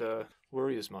don't have to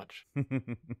worry as much.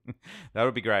 That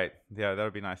would be great. Yeah, that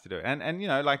would be nice to do. And you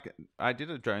know, like I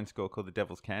did a drone score called The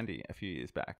Devil's Candy a few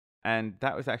years back, and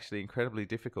that was actually incredibly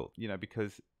difficult. You know,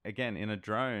 because again, in a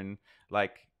drone,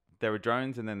 like there are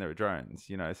drones and then there are drones.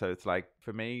 You know, so it's like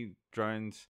for me,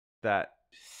 drones that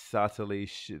subtly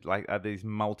like are these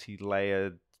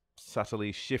multi-layered,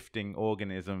 subtly shifting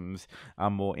organisms are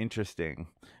more interesting.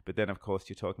 But then, of course,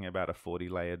 you're talking about a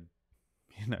 40-layered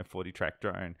 40 track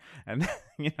drone, and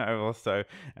also,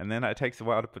 and then it takes a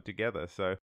while to put together.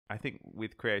 So I think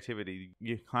with creativity,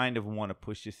 you kind of want to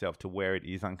push yourself to where it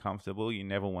is uncomfortable. You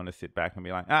never want to sit back and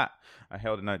be like, I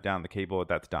held a note down the keyboard,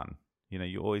 that's done.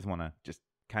 You always want to just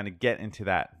kind of get into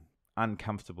that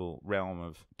uncomfortable realm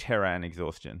of terror and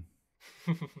exhaustion.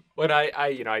 When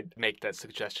I make that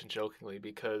suggestion jokingly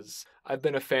because I've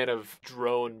been a fan of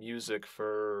drone music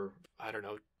for, I don't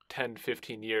know, 10,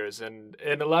 15 years, and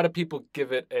a lot of people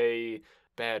give it a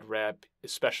bad rap,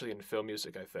 especially in film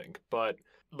music, I think. But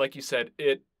like you said,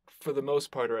 it, for the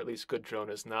most part, or at least good drone,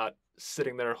 is not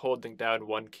sitting there holding down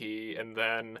one key and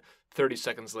then 30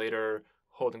 seconds later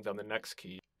holding down the next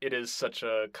key. It is such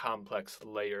a complex,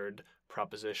 layered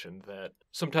proposition that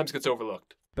sometimes gets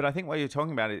overlooked. But I think what you're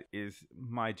talking about is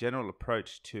my general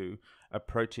approach to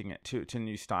approaching it to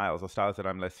new styles or styles that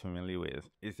I'm less familiar with,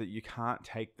 is that you can't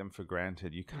take them for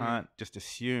granted. You can't just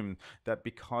assume that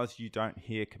because you don't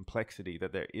hear complexity,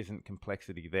 that there isn't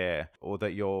complexity there, or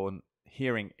that you're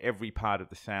hearing every part of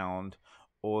the sound,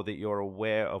 or that you're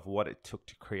aware of what it took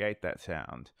to create that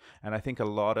sound. And I think a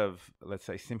lot of, let's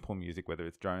say, simple music, whether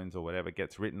it's drones or whatever,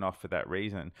 gets written off for that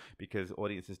reason, because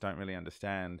audiences don't really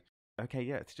understand. Okay,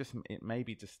 yeah, it may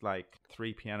be just like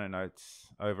 3 piano notes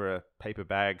over a paper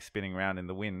bag spinning around in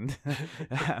the wind.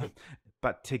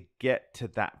 But to get to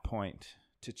that point,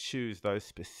 to choose those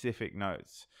specific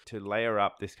notes, to layer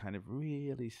up this kind of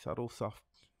really subtle, soft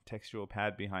textural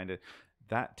pad behind it,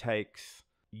 that takes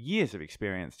years of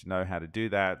experience to know how to do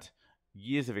that,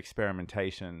 years of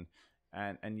experimentation,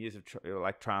 and years of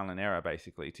trial and error,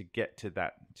 basically, to get to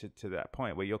that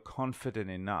point where you're confident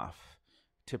enough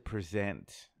to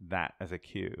present that as a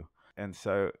cue. And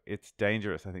so it's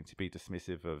dangerous, I think, to be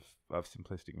dismissive of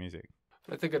simplistic music.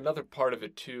 I think another part of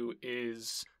it too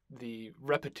is the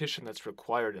repetition that's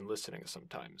required in listening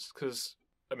sometimes. Because,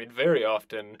 I mean, very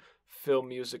often film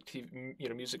music,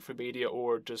 TV, music for media,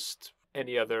 or just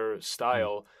any other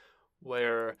style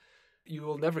where you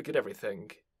will never get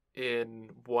everything in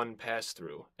one pass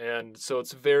through. And so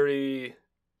it's very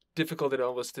difficult and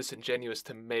almost disingenuous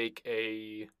to make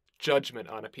a judgment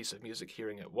on a piece of music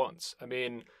hearing it once. I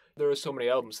mean, there are so many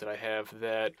albums that I have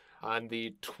that on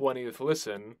the 20th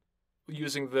listen,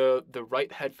 using the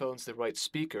right headphones, the right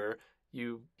speaker,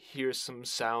 you hear some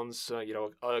sounds,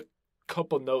 a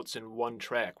couple notes in one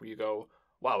track where you go,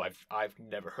 wow, I've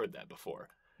never heard that before.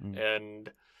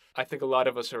 And I think a lot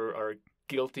of us are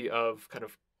guilty of kind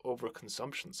of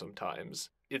overconsumption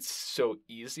sometimes. It's so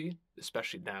easy,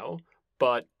 especially now,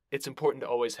 but it's important to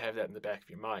always have that in the back of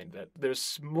your mind, that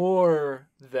there's more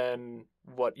than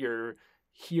what you're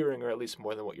hearing, or at least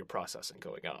more than what you're processing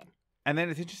going on. And then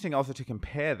it's interesting also to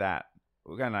compare that,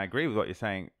 and I agree with what you're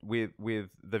saying, with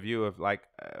the view of like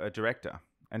a director,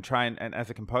 and try and as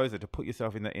a composer, to put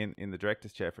yourself in the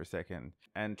director's chair for a second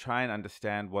and try and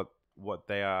understand what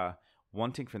they are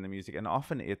wanting from the music. And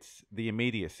often it's the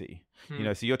immediacy,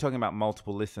 so you're talking about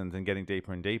multiple listens and getting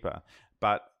deeper and deeper,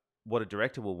 but what a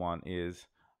director will want is,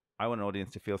 I want an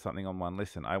audience to feel something on one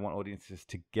listen. I want audiences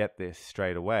to get this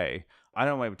straight away. I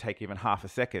don't want it to take even half a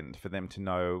second for them to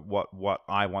know what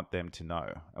I want them to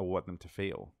know or what them to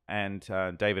feel. And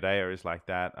David Ayer is like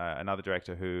that. Another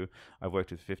director who I've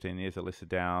worked with for 15 years, Alyssa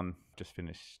Down, just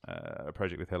finished a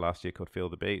project with her last year called Feel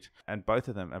the Beat. And both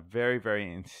of them are very,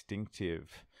 very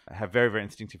instinctive, have very, very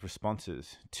instinctive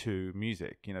responses to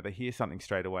music. They hear something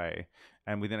straight away,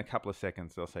 and within a couple of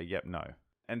seconds, they'll say, yep, no.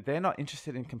 And they're not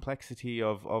interested in complexity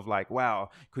of like, wow,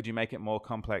 could you make it more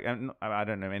complex? And I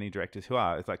don't know any directors who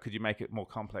are. It's like, could you make it more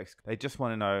complex? They just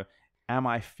want to know, am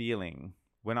I feeling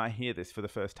when I hear this for the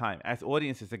first time? As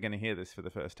audiences are going to hear this for the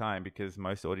first time, because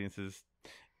most audiences,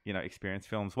 experience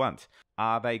films once.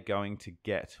 Are they going to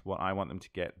get what I want them to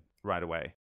get right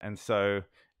away? And so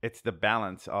it's the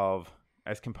balance of,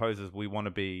 as composers, we want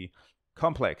to be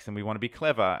complex and we want to be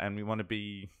clever and we want to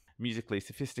be musically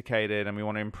sophisticated and we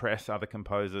want to impress other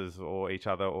composers or each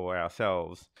other or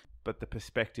ourselves, but the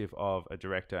perspective of a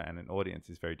director and an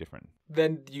audience is very different.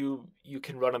 Then you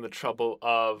can run on the trouble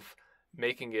of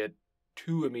making it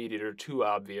too immediate or too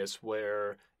obvious,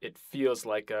 where it feels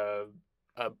like a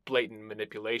blatant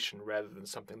manipulation rather than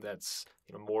something that's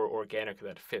more organic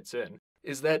that fits in.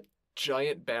 Is that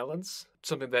giant balance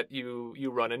something that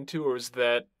you run into, or is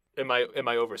that am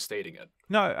I overstating it?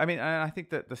 No, I mean, and I think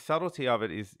that the subtlety of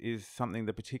it is something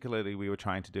that particularly we were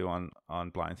trying to do on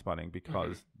Blind Spotting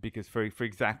Hmm. because for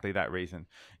exactly that reason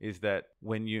is that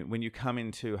when you come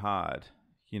in too hard,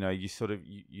 you sort of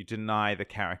you deny the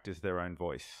characters their own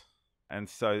voice. And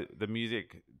so the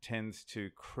music tends to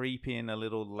creep in a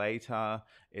little later.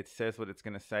 It says what it's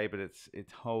going to say, but it's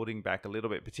holding back a little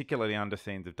bit, particularly under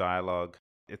scenes of dialogue.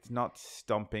 It's not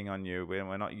stomping on you.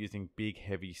 We're not using big,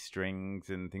 heavy strings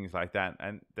and things like that.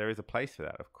 And there is a place for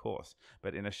that, of course.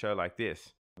 But in a show like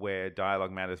this, where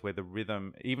dialogue matters, where the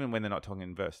rhythm, even when they're not talking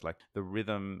in verse, like the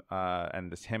rhythm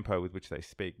and the tempo with which they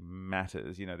speak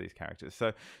matters, these characters.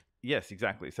 So, yes,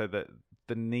 exactly. So the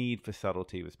need for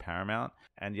subtlety was paramount,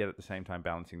 and yet at the same time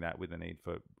balancing that with the need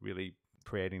for really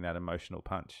creating that emotional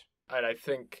punch. And I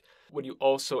think when you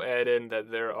also add in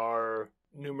that there are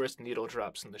numerous needle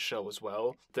drops in the show as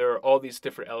well, there are all these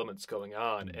different elements going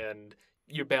on, Mm. and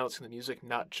you're balancing the music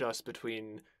not just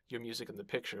between your music and the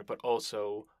picture, but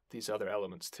also these other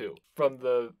elements too. From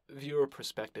the viewer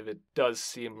perspective, it does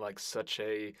seem like such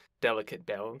a delicate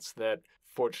balance that,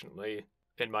 fortunately,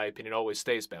 in my opinion, always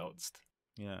stays balanced.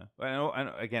 Yeah, and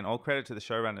again, all credit to the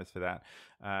showrunners for that,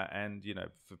 and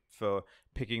for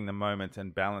picking the moments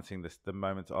and balancing the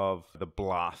moments of the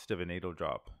blast of a needle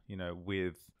drop,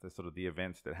 with the sort of the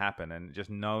events that happen, and just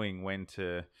knowing when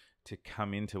to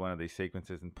come into one of these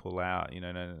sequences and pull out.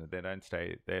 No,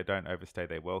 they don't overstay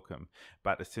their welcome,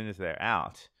 but as soon as they're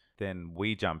out, then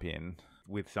we jump in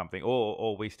with something,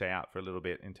 or we stay out for a little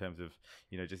bit in terms of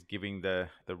just giving the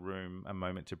room a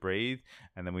moment to breathe,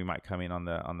 and then we might come in on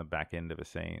the back end of a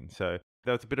scene. So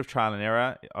there was a bit of trial and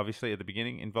error, obviously, at the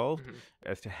beginning involved Mm-hmm.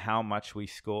 as to how much we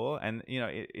score, and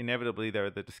inevitably there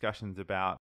are the discussions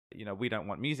about we don't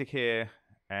want music here,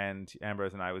 and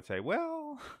Ambrose and I would say,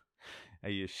 well, are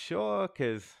you sure?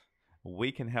 Because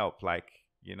we can help. Like,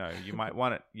 you might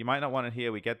want it, you might not want it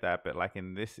here. We get that, but like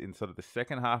in sort of the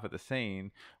second half of the scene,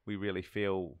 we really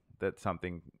feel that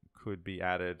something could be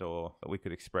added, or that we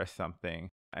could express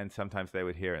something. And sometimes they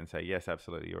would hear it and say, yes,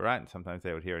 absolutely, you're right. And sometimes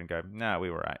they would hear it and go, no,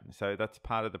 we were right. So that's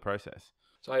part of the process.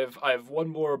 So I have one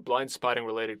more blind spotting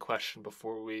related question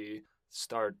before we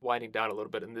start winding down a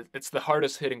little bit, and it's the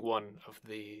hardest hitting one of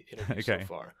the interview so Okay.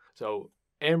 far. So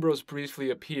Ambrose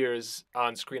briefly appears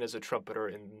on screen as a trumpeter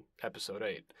in episode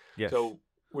 8. Yes. So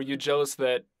were you jealous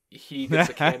that he gets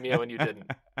a cameo and you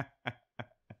didn't?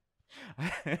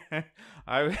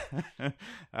 I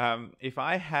if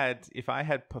I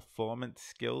had performance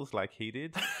skills like he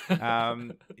did,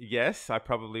 yes, I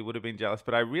probably would have been jealous.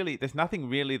 But there's nothing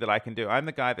really that I can do. I'm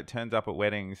the guy that turns up at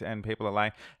weddings and people are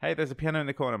like, "Hey, there's a piano in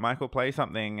the corner. Michael, play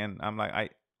something," and I'm like, I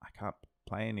can't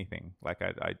play anything. Like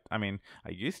I mean,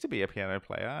 I used to be a piano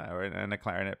player and a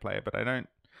clarinet player, but I don't.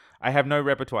 I have no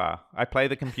repertoire. I play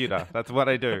the computer. That's what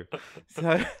I do.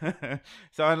 So,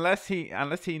 so unless he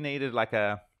needed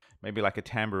maybe like a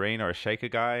tambourine or a shaker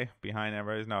guy behind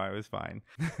Ambrose, no, I was fine.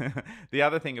 The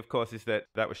other thing, of course, is that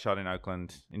was shot in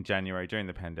Oakland in January during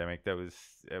the pandemic. It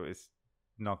was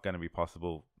not going to be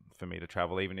possible for me to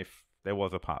travel, even if there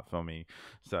was a part for me.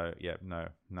 So yeah, no,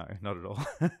 not at all.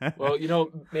 Well,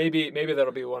 maybe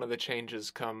that'll be one of the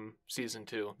changes come season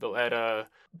 2. They'll add a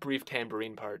brief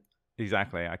tambourine part.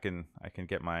 Exactly. I can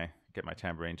get my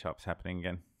tambourine chops happening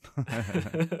again.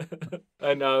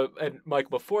 And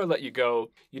Mike, before I let you go,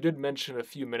 you did mention a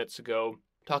few minutes ago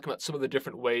talking about some of the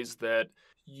different ways that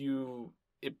you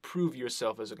improve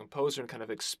yourself as a composer and kind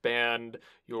of expand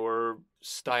your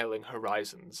styling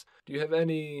horizons. Do you have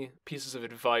any pieces of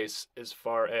advice as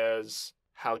far as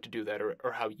how to do that,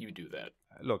 or how you do that?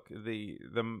 Look, the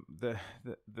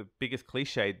biggest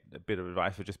cliche bit of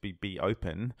advice would just be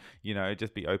open.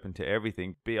 Just be open to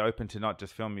everything. Be open to not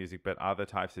just film music, but other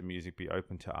types of music. Be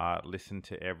open to art. Listen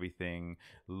to everything.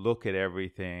 Look at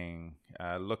everything.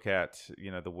 Look at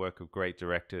the work of great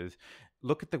directors.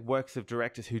 Look at the works of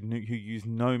directors who use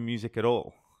no music at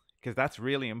all. Because that's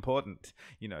really important.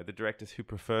 The directors who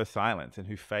prefer silence and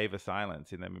who favor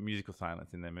silence in their musical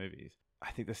silence in their movies. I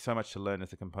think there's so much to learn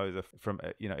as a composer from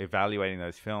evaluating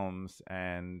those films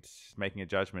and making a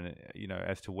judgment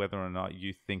as to whether or not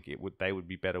you think they would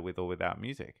be better with or without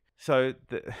music. So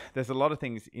there's a lot of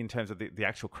things in terms of the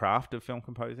actual craft of film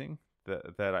composing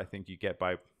that I think you get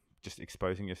by just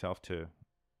exposing yourself to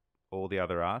all the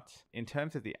other arts. In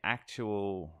terms of the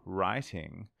actual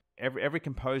writing, every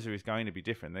composer is going to be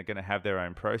different. They're going to have their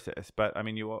own process. But I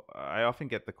mean, I often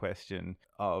get the question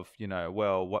of,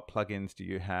 well, what plugins do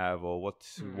you have, or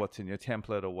what's in your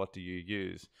template, or what do you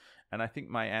use? And I think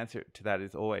my answer to that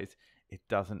is always, it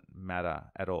doesn't matter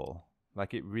at all.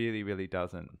 Like, it really, really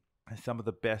doesn't. some of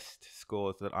the best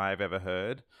scores that I've ever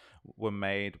heard were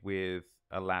made with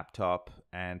a laptop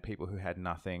and people who had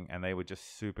nothing, and they were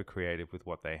just super creative with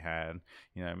what they had.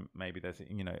 Maybe there's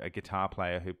a guitar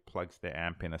player who plugs their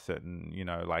amp in a certain,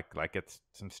 like gets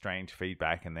some strange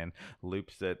feedback and then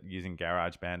loops it using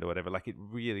GarageBand or whatever. Like, it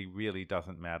really, really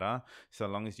doesn't matter so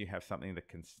long as you have something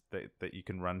that you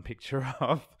can run picture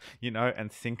of,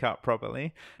 and sync up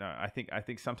properly. I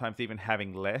think sometimes even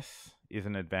having less is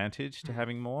an advantage to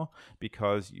having more,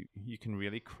 because you can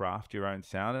really craft your own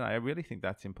sound, and I really think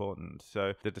that's important.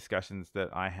 So the discussions that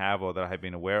I have, or that I have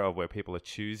been aware of, where people are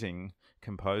choosing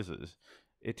composers,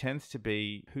 it tends to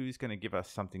be who's going to give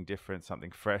us something different,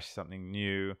 something fresh, something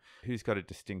new, who's got a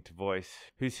distinct voice,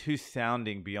 who's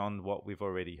sounding beyond what we've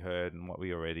already heard and what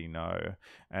we already know.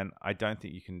 And I don't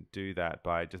think you can do that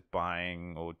by just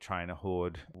buying or trying to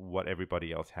hoard what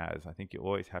everybody else has. I think you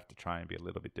always have to try and be a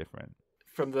little bit different.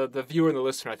 From the viewer and the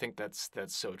listener, I think that's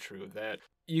so true, that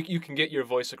you can get your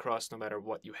voice across no matter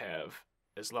what you have,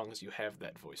 as long as you have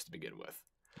that voice to begin with.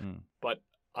 But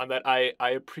on that, I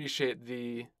appreciate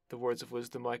the words of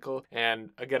wisdom, Michael.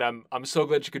 And again, I'm so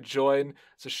glad you could join.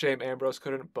 It's a shame Ambrose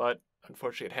couldn't, but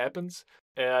unfortunately it happens.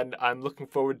 And I'm looking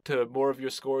forward to more of your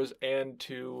scores and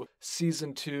to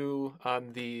season 2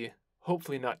 on the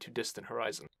hopefully not too distant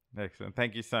horizon. Excellent.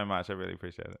 Thank you so much. I really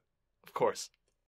appreciate it. Of course.